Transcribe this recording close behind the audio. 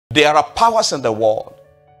There are powers in the world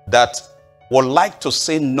that would like to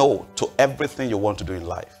say no to everything you want to do in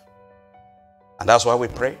life. And that's why we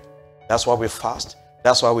pray. That's why we fast.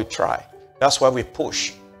 That's why we try. That's why we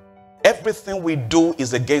push. Everything we do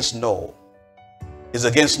is against no. It's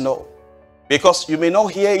against no. Because you may not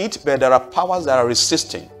hear it, but there are powers that are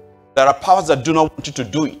resisting. There are powers that do not want you to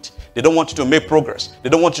do it. They don't want you to make progress. They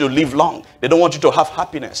don't want you to live long. They don't want you to have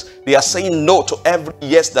happiness. They are saying no to every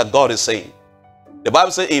yes that God is saying. The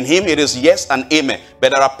Bible says in him it is yes and amen.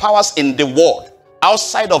 But there are powers in the world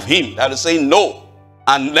outside of him that is saying no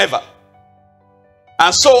and never.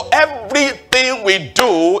 And so everything we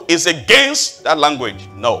do is against that language.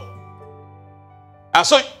 No. And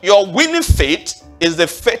so your winning faith is the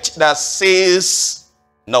faith that says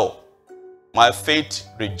no. My faith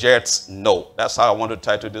rejects no. That's how I want to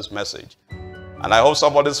title this message. And I hope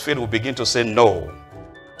somebody's faith will begin to say no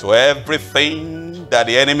to everything that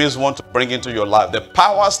the enemies want to bring into your life. The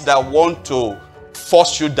powers that want to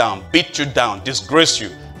force you down, beat you down, disgrace you,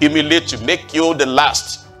 humiliate you, make you the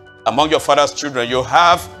last among your father's children. You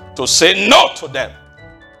have to say no to them.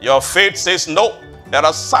 Your faith says no. There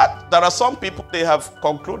are some people, they have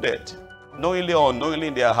concluded, knowingly or unknowingly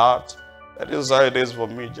in their heart, that is how it is for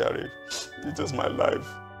me, Jared. It is my life.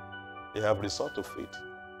 They have resort to faith.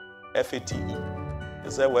 F-A-T-E. They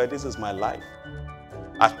say, well, this is my life.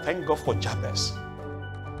 I thank God for Jabez.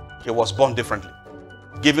 He was born differently,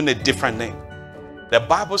 given a different name. The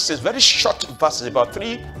Bible says, very short verses, about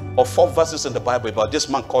 3 or 4 verses in the Bible about this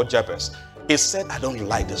man called Jabez. He said, I don't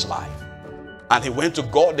like this life. And he went to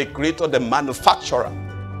God, the creator, the manufacturer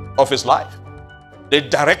of his life, the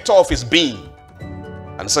director of his being.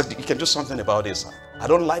 And he said, you can do something about this. I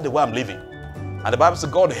don't like the way I'm living. And the Bible says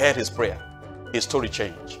God heard his prayer. His story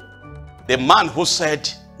changed. The man who said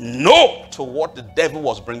no to what the devil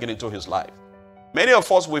was bringing into his life. Many of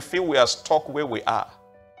us, we feel we are stuck where we are.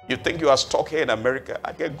 You think you are stuck here in America.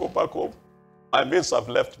 I can go back home. My mates have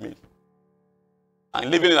left me. And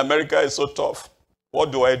living in America is so tough.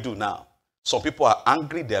 What do I do now? Some people are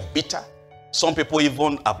angry, they are bitter. Some people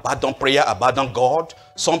even abandon prayer, abandon God.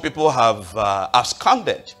 Some people have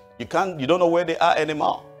absconded. You don't know where they are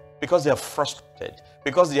anymore because they are frustrated,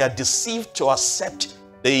 because they are deceived to accept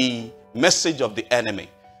the message of the enemy.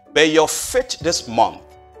 But your faith this month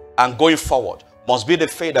and going forward must be the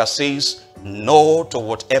faith that says no to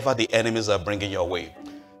whatever the enemies are bringing your way.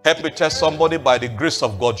 Help me tell somebody, by the grace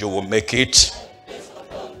of God, you will make it.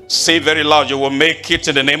 Say very loud, you will make it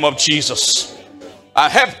in the name of Jesus.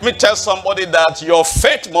 And help me tell somebody that your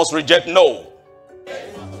faith must reject no.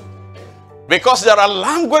 Because there are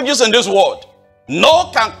languages in this world.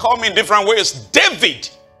 No can come in different ways. David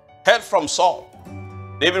heard from Saul.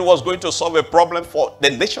 David was going to solve a problem for the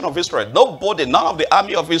nation of Israel. Nobody, none of the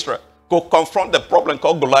army of Israel could confront the problem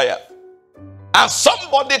called Goliath. And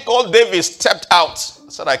somebody called David stepped out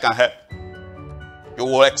and said, I can help. You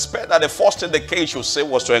will expect that the first thing the king should say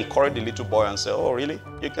was to encourage the little boy and say, oh, really?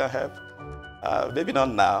 You can help? Maybe not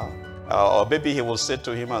now. Or maybe he will say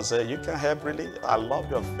to him and say, you can help, really? I love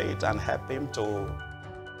your faith, and help him to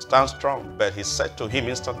stand strong. But he said to him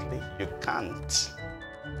instantly, you can't.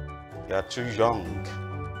 You are too young.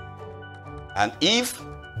 And if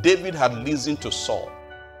David had listened to Saul,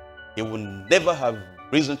 he would never have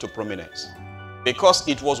risen to prominence. Because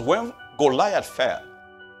it was when Goliath fell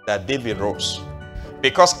that David rose.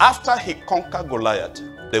 Because after he conquered Goliath,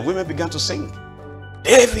 the women began to sing.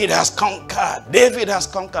 David has conquered. David has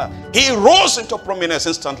conquered. He rose into prominence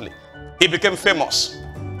instantly. He became famous.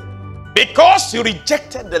 Because he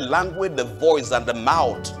rejected the language, the voice, and the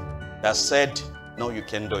mouth that said, no, you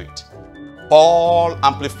can't do it. Paul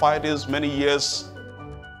amplified this many years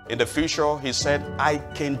in the future. He said, I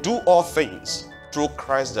can do all things through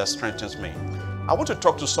Christ that strengthens me. I want to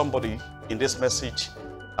talk to somebody in this message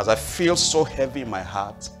as I feel so heavy in my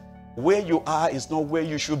heart. Where you are is not where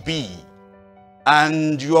you should be.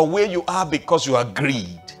 And you are where you are because you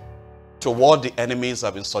agreed to what the enemies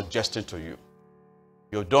have been suggesting to you.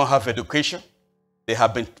 You don't have education. They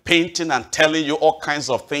have been painting and telling you all kinds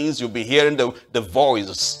of things. You'll be hearing the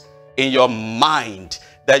voice in your mind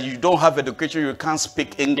that you don't have education, you can't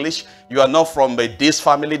speak English, you are not from this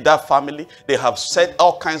family, that family. They have said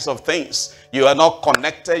all kinds of things. You are not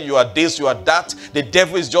connected, you are this, you are that. The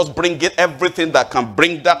devil is just bringing everything that can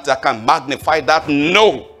bring that can magnify that.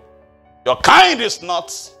 No, your kind is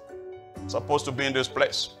not supposed to be in this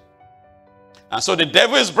place. And so the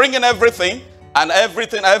devil is bringing everything, and every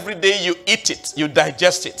day you eat it, you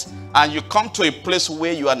digest it, and you come to a place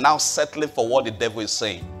where you are now settling for what the devil is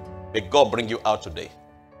saying. May God bring you out today.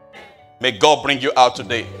 May God bring you out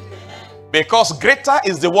today. Because greater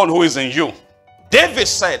is the one who is in you David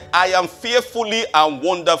said, I am fearfully and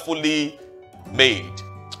wonderfully made.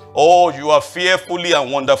 Oh, you are fearfully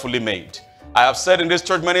and wonderfully made. I have said in this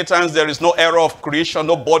church many times, there is no error of creation.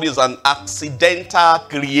 Nobody is an accidental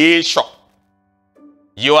creation.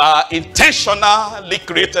 You are intentionally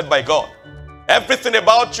created by God. Everything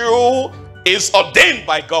about you is ordained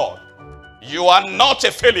by God. You are not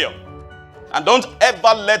a failure. And don't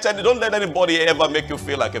let anybody ever make you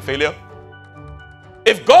feel like a failure.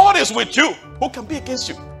 If God is with you, who can be against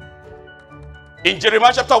you? In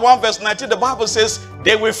Jeremiah chapter 1 verse 19, the Bible says,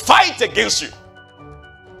 they will fight against you,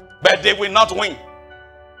 but they will not win,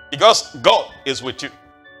 because God is with you.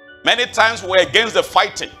 Many times we're against the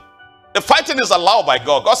fighting. The fighting is allowed by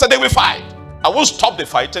God. God said they will fight. I won't stop the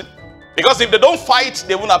fighting, because if they don't fight,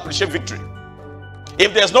 they won't appreciate victory.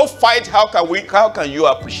 If there's no fight, how can you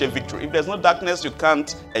appreciate victory? If there's no darkness, you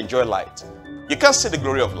can't enjoy light. You can't see the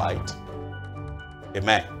glory of light.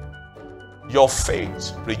 Amen. Your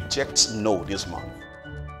faith rejects no this month.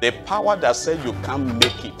 The power that says you can't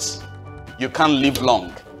make it, you can't live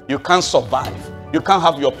long, you can't survive, you can't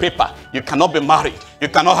have your paper, you cannot be married, you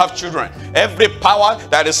cannot have children. Every power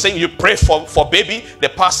that is saying you pray for baby, the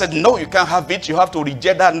power said no, you can't have it, you have to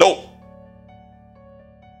reject that no.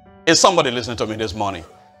 Is somebody listening to me this morning?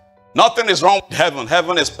 Nothing is wrong with heaven.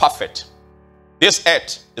 Heaven is perfect. This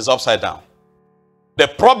earth is upside down. The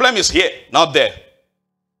problem is here, not there.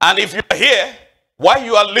 And if you are here, while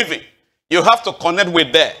you are living, you have to connect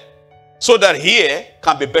with there, so that here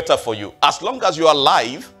can be better for you. As long as you are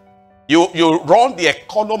alive, you run the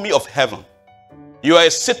economy of heaven. You are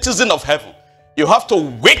a citizen of heaven. You have to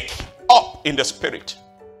wake up in the spirit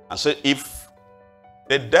and say, if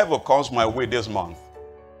the devil comes my way this month,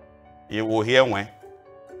 he will hear when.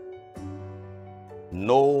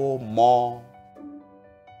 No more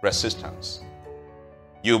resistance.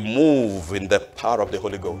 You move in the power of the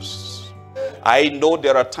Holy Ghost. I know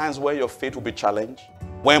there are times where your faith will be challenged,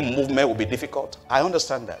 when movement will be difficult. I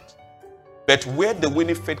understand that. But where the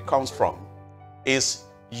winning faith comes from is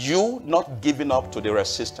you not giving up to the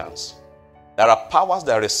resistance. There are powers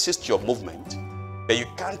that resist your movement, but you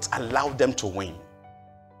can't allow them to win.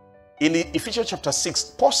 In Ephesians chapter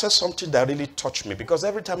 6, Paul says something that really touched me, because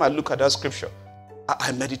every time I look at that scripture,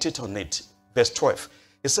 I meditate on it. Verse 12,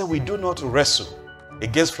 he said, we do not wrestle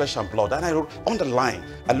against flesh and blood. And I underline,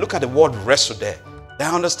 I look at the word wrestle there. I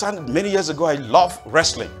understand many years ago, I love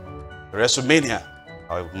wrestling. WrestleMania.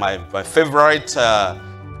 My favorite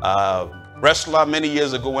wrestler many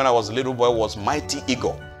years ago when I was a little boy was Mighty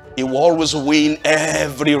Eagle. He will always win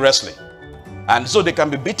every wrestling. And so they can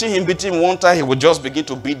be beating him one time, he will just begin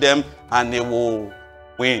to beat them and he will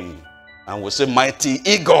win. And we'll say, Mighty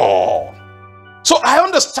Eagle. So I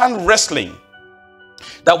understand wrestling.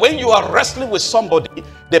 That when you are wrestling with somebody,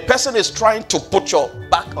 the person is trying to put your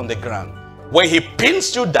back on the ground. When he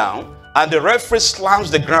pins you down and the referee slams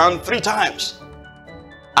the ground 3 times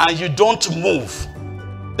and you don't move,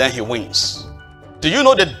 then he wins. Do you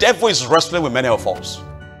know the devil is wrestling with many of us?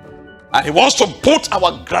 And he wants to put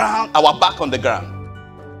our back on the ground.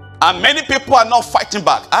 And many people are not fighting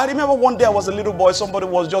back. I remember one day I was a little boy, somebody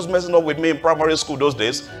was just messing up with me in primary school those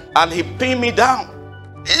days, and he pinned me down.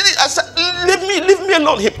 I said, leave me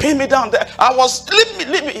alone. He pinned me down there.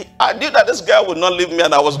 Leave me. I knew that this guy would not leave me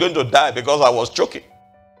and I was going to die because I was choking.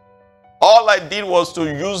 All I did was to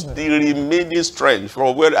use the remaining strength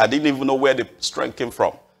from where I didn't even know where the strength came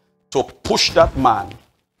from, to push that man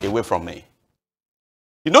away from me.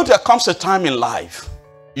 You know, there comes a time in life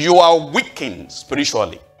you are weakened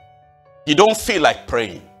spiritually. You don't feel like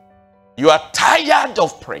praying. You are tired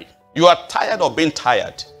of praying. You are tired of being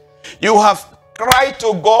tired. You have cried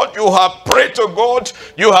to God. You have prayed to God.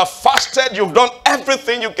 You have fasted. You've done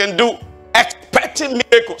everything you can do, expecting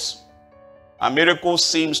miracles. And miracles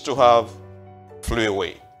seems to have flew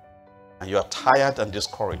away. And you are tired and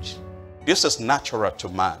discouraged. This is natural to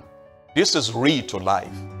man. This is real to life.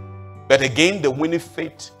 But again, the winning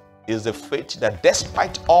faith is the faith that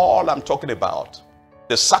despite all I'm talking about,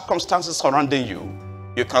 the circumstances surrounding you,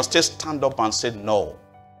 you can still stand up and say, no,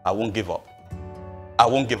 I won't give up. I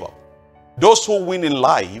won't give up. Those who win in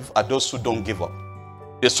life are those who don't give up.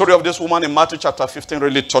 The story of this woman in Matthew chapter 15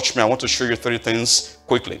 really touched me. I want to show you 3 things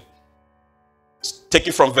quickly. Take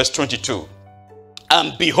it from verse 22.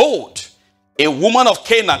 And behold, a woman of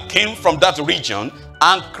Canaan came from that region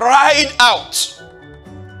and cried out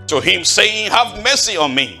to him, saying, have mercy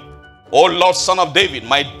on me, O Lord, son of David.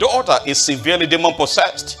 My daughter is severely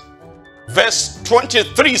demon-possessed. Verse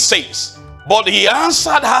 23 says, but he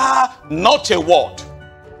answered her not a word.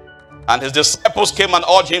 And his disciples came and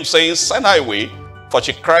urged him, saying, send her away, for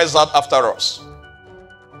she cries out after us.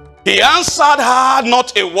 He answered her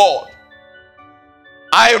not a word.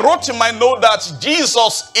 I wrote in my note that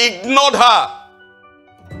Jesus ignored her.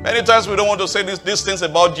 Many times we don't want to say these things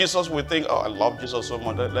about Jesus. We think, oh, I love Jesus so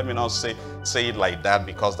much. Let me not say it like that,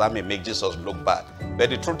 because that may make Jesus look bad. But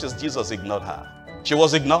the truth is, Jesus ignored her. She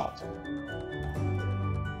was ignored.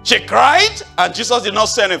 She cried and Jesus did not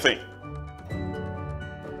say anything.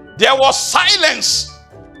 There was silence.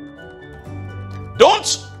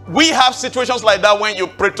 Don't we have situations like that when you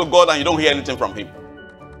pray to God and you don't hear anything from him?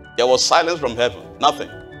 There was silence from heaven. Nothing.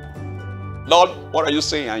 Lord, what are you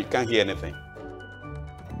saying? And you can't hear anything.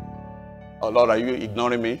 Oh Lord, are you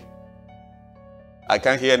ignoring me? I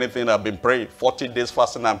can't hear anything. I've been praying 40 days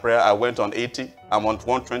fasting and prayer. I went on 80. I'm on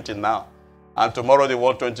 120 now. And tomorrow the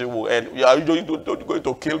 120 will end. Are you going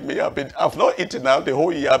to kill me? I've not eaten now the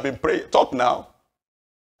whole year. I've been praying. Talk now.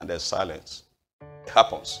 And there's silence. It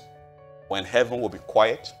happens when heaven will be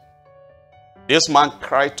quiet. This man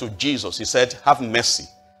cried to Jesus. He said, have mercy.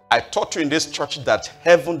 I taught you in this church that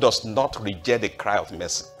heaven does not reject the cry of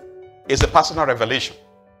mercy. It's a personal revelation.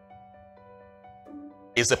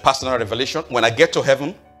 It's a personal revelation. When I get to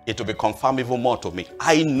heaven, it will be confirmed even more to me.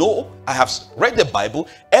 I know, I have read the Bible.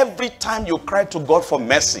 Every time you cry to God for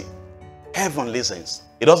mercy, heaven listens.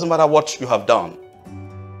 It doesn't matter what you have done,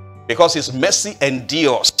 because his mercy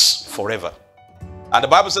endures forever. And the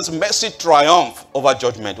Bible says mercy triumphs over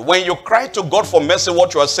judgment. When you cry to God for mercy,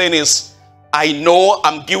 what you are saying is, I know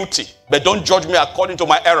I'm guilty, but don't judge me according to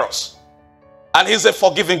my errors. And he's a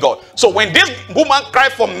forgiving God. So when this woman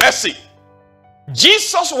cried for mercy,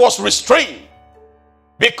 Jesus was restrained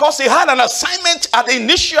because he had an assignment at the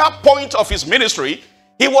initial point of his ministry.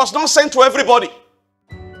 He was not sent to everybody.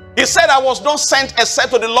 He said, I was not sent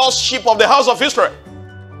except to the lost sheep of the house of Israel.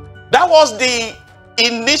 That was the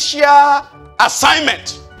initial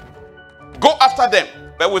assignment. Go after them.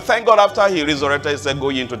 But we thank God, after he resurrected, he said, go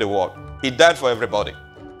ye into the world. He died for everybody.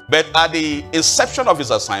 But at the inception of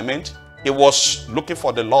his assignment, he was looking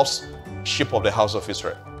for the lost sheep of the house of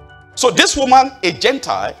Israel. So this woman, a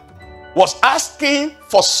Gentile, was asking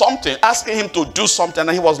for something, asking him to do something.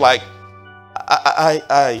 And he was like,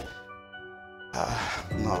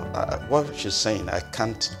 what she's saying, I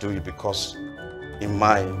can't do it, because in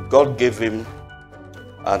mind, God gave him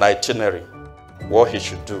an itinerary, what he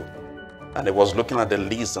should do. And he was looking at the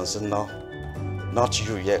list and said, no, not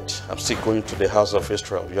you yet. I'm still going to the house of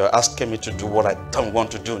Israel. You're asking me to do what I don't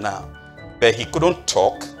want to do now. But he couldn't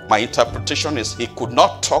talk. My interpretation is he could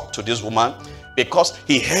not talk to this woman because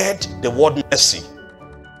he heard the word mercy.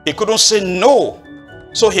 He couldn't say no.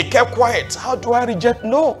 So he kept quiet. How do I reject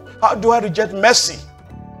no? How do I reject mercy?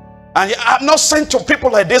 And I'm not sent to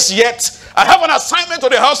people like this yet. I have an assignment to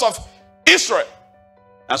the house of Israel.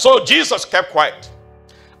 And so Jesus kept quiet.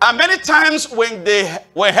 And many times when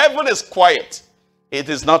heaven is quiet, it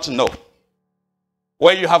is not no.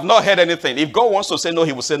 When you have not heard anything, if God wants to say no,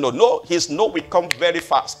 he will say no. No, his no will come very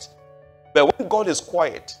fast. But when God is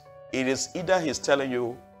quiet, it is either he's telling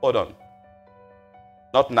you, hold on,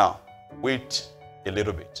 not now, wait a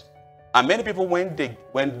little bit. And many people, when they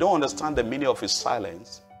don't understand the meaning of his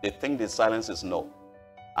silence, they think the silence is no.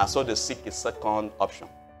 And so they seek a second option.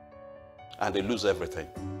 And they lose everything.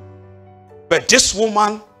 But this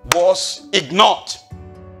woman was ignored.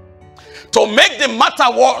 To make the matter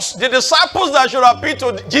worse, the disciples that should appeal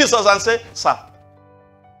to Jesus and say, sir,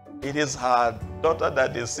 it is her daughter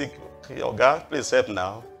that is sick. Oh God, please help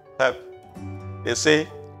now. Help. They say,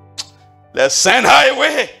 let's send her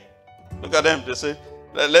away. Look at them. They say,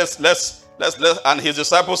 let's. And his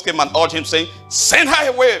disciples came and urged him, saying, send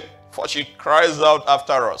her away, for she cries out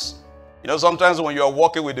after us. You know, sometimes when you are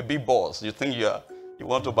walking with the big boss, you think you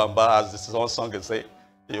want to bamba, as this one song can say,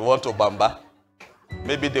 you want to bamba.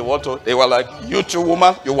 Maybe they were like, you too,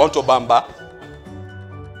 woman, you want to bamba.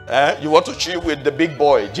 You want to chill with the big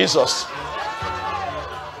boy, Jesus.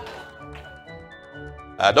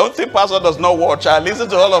 I don't think pastor does not watch. I listen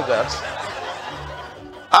to all of that.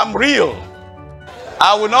 I'm real.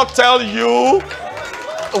 I will not tell you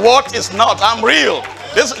what is not. I'm real.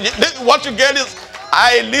 This what you get is,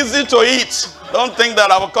 I listen to it. Don't think that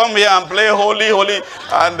I will come here and play holy,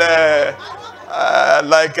 and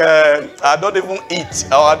I don't even eat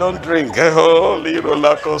or I don't drink. Holy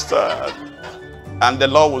roller coaster. And the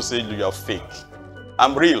Lord will say, you are fake.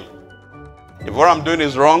 I'm real. If what I'm doing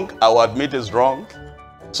is wrong, I will admit it's wrong.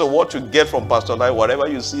 So what you get from Pastor Lai, whatever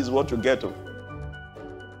you see is what you get to.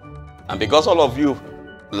 And because all of you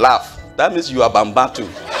laugh, that means you are bamba too.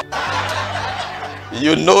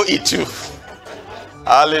 You know it too.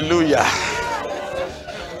 Hallelujah.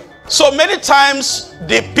 So many times,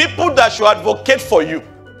 the people that should advocate for you,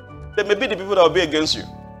 they may be the people that will be against you.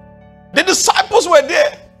 The disciples were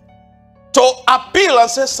there to appeal and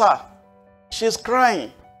say, sir, She's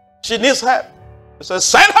crying. She needs help. He said,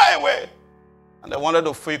 send her away. And they wanted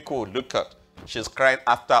to feel cool. Look at, she's crying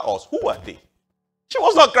after us. Who are they? She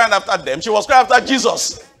was not crying after them. She was crying after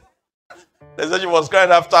Jesus. They said she was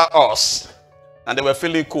crying after us. And they were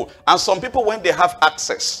feeling cool. And some people, when they have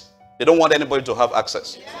access, they don't want anybody to have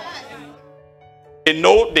access. They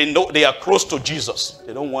know they are close to Jesus.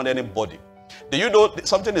 They don't want anybody. Do you know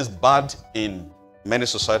something is bad in many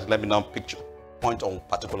societies? Let me now point on a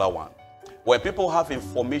particular one. Where people have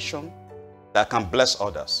information that can bless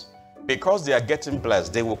others. Because they are getting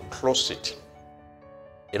blessed, they will close it.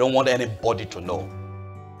 They don't want anybody to know.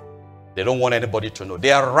 They don't want anybody to know.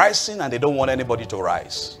 They are rising and they don't want anybody to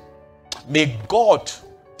rise. May God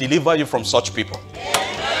deliver you from such people.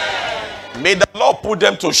 Amen. May the Lord put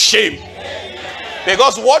them to shame. Amen.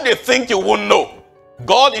 Because what they think you won't know,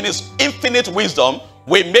 God in his infinite wisdom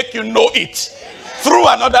will make you know it. Amen. Through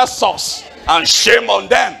another source. And shame on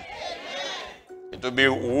them. Amen. It will be,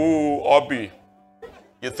 ooh, Obi.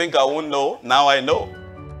 You think I won't know? Now I know.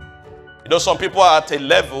 You know, some people are at a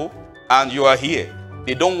level and you are here.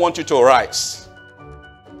 They don't want you to rise.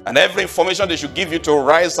 And every information they should give you to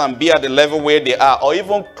rise and be at the level where they are, or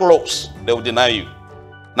even close, they will deny you.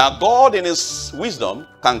 Now, God in his wisdom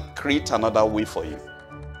can create another way for you.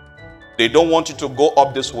 They don't want you to go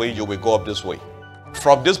up this way, you will go up this way.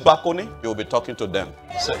 From this balcony, you will be talking to them.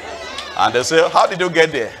 And they say, how did you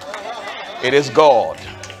get there? It is God.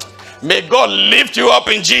 May God lift you up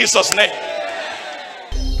in Jesus' name.